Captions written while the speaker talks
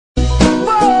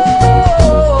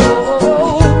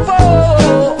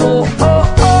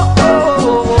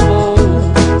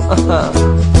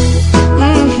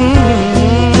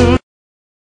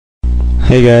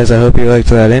Hey guys, I hope you liked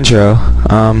that intro.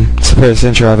 It's the first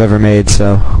intro I've ever made,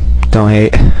 so don't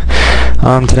hate. Today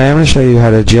I'm going to show you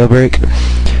how to jailbreak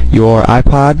your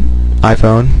iPod,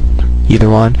 iPhone, either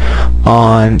one,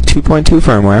 on 2.2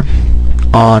 firmware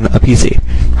on a PC.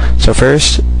 So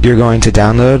first, you're going to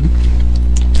download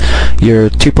your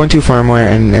 2.2 firmware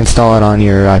and install it on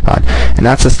your iPod. And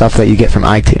that's the stuff that you get from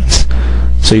iTunes.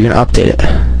 So you're going to update it.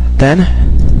 Then,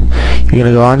 you're going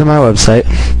to go onto my website.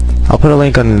 I'll put a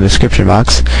link on the description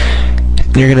box.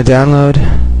 You're going to download,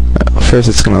 first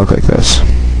it's going to look like this.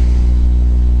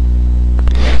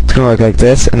 It's going to look like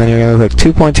this, and then you're going to look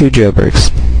like 2.2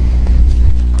 jailbreaks.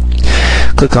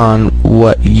 Click on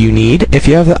what you need. If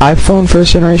you have the iPhone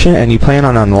first generation and you plan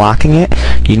on unlocking it,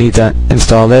 you need to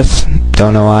install this.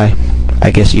 Don't know why.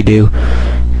 I guess you do.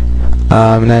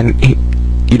 And then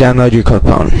you download your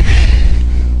clickphone.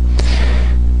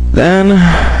 Then,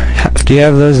 after you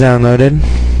have those downloaded,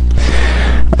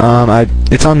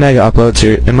 it's on mega upload, so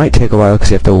it might take a while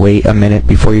because you have to wait a minute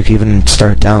before you can even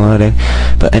start downloading.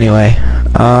 But anyway,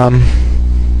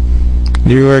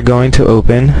 you are going to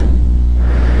open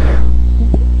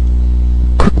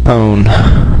QuickPhone.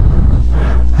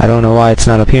 I don't know why it's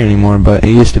not up here anymore, but it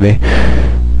used to be.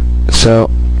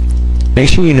 So make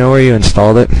sure you know where you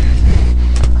installed it.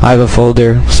 I have a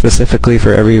folder specifically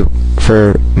for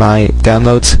my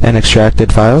downloads and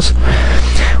extracted files,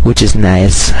 which is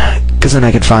nice because then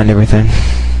I can find everything.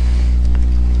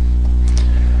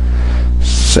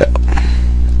 So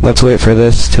let's wait for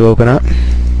this to open up.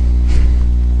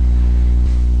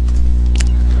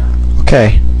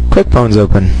 Okay, QuickPhone's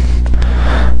open.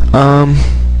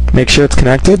 Make sure it's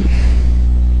connected.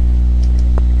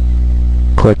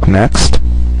 Click next.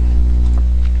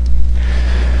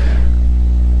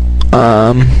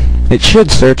 It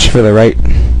should search for the right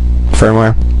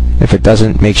firmware. If it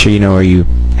doesn't, make sure you know where you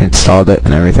installed it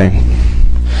and everything,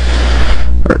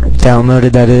 or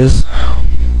downloaded, that is.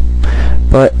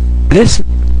 But this,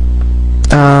 what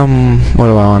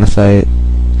do I want to say?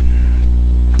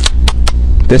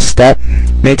 This step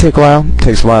may take a while. It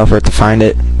takes a while for it to find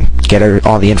it, get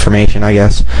all the information, I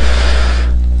guess.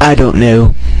 I don't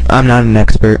know. I'm not an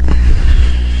expert.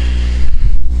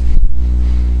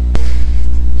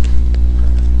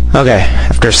 Okay,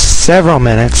 after several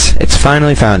minutes, it's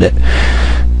finally found it.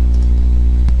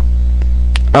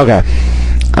 Okay.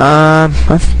 I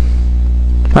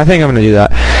think I'm gonna do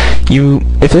that.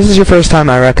 If this is your first time,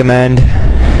 I recommend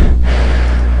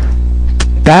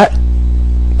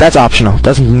that's optional.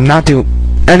 Does not do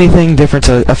anything different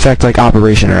to affect like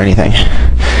operation or anything.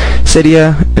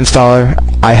 Cydia installer,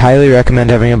 I highly recommend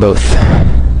having them both.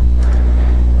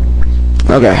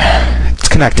 Okay, it's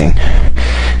connecting.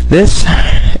 This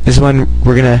is when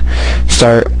we're gonna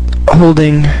start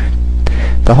holding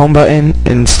the home button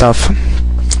and stuff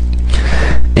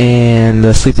and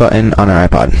the sleep button on our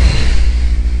iPod.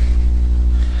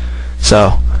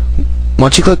 So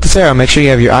once you click this arrow, make sure you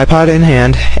have your iPod in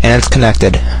hand and it's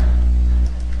connected.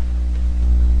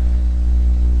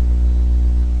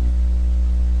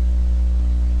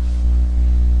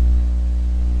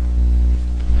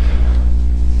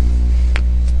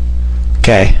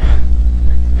 Okay.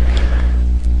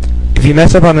 If you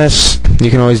mess up on this, you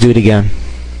can always do it again.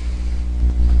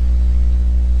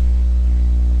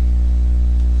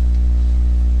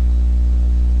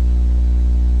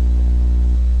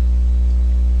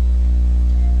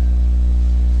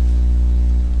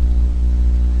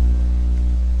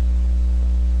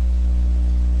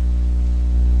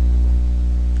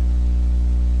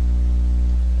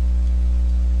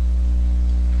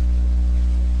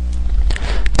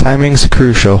 Timing's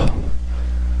crucial.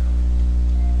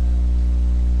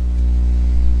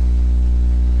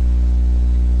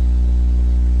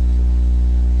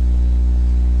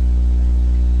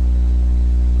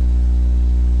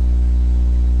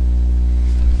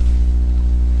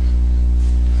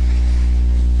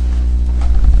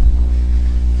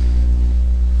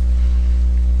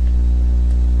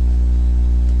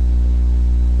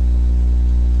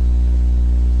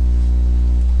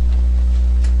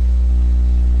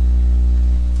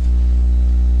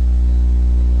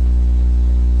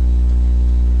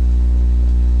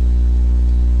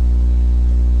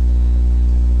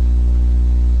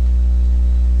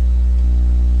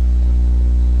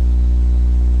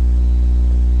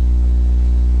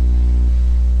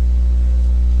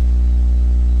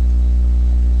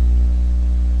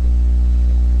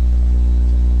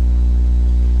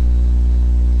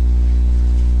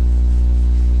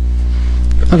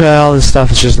 Okay, all this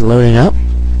stuff is just loading up,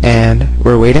 and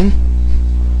we're waiting.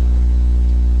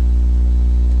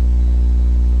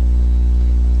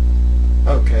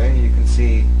 Okay, you can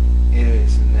see it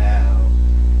is now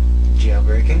jailbreak.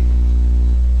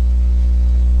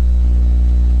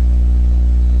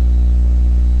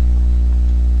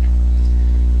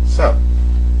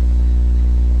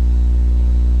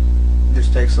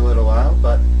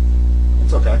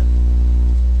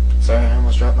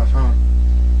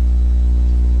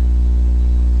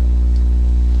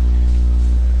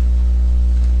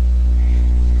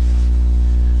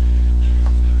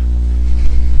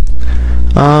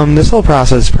 This whole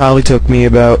process probably took me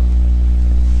about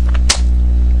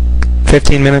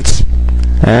 15 minutes,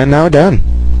 and now we're done.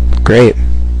 Great.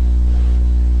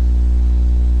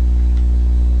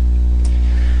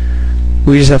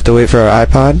 We just have to wait for our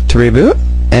iPod to reboot,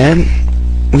 and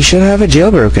we should have it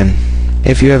jailbroken.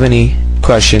 If you have any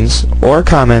questions or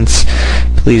comments,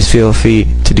 please feel free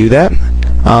to do that.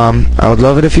 I would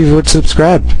love it if you would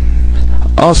subscribe.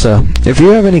 Also, if you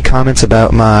have any comments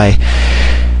about my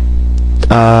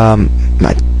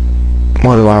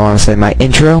my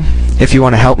intro, if you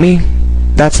want to help me,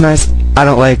 that's nice. I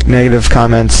don't like negative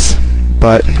comments,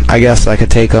 but I guess I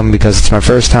could take them because it's my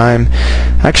first time.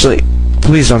 Actually,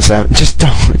 please don't say it. Just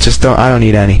don't. I don't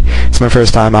need any. It's my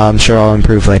first time. I'm sure I'll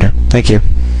improve later. Thank you.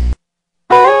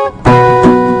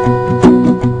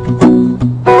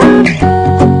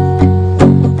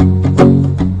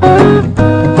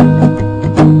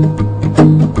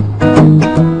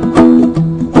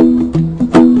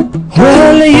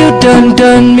 Well, you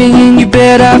done me and you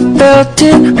bet I felt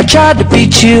it. I tried to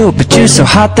beat you, but you're so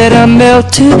hot that I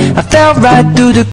melted. I fell right through the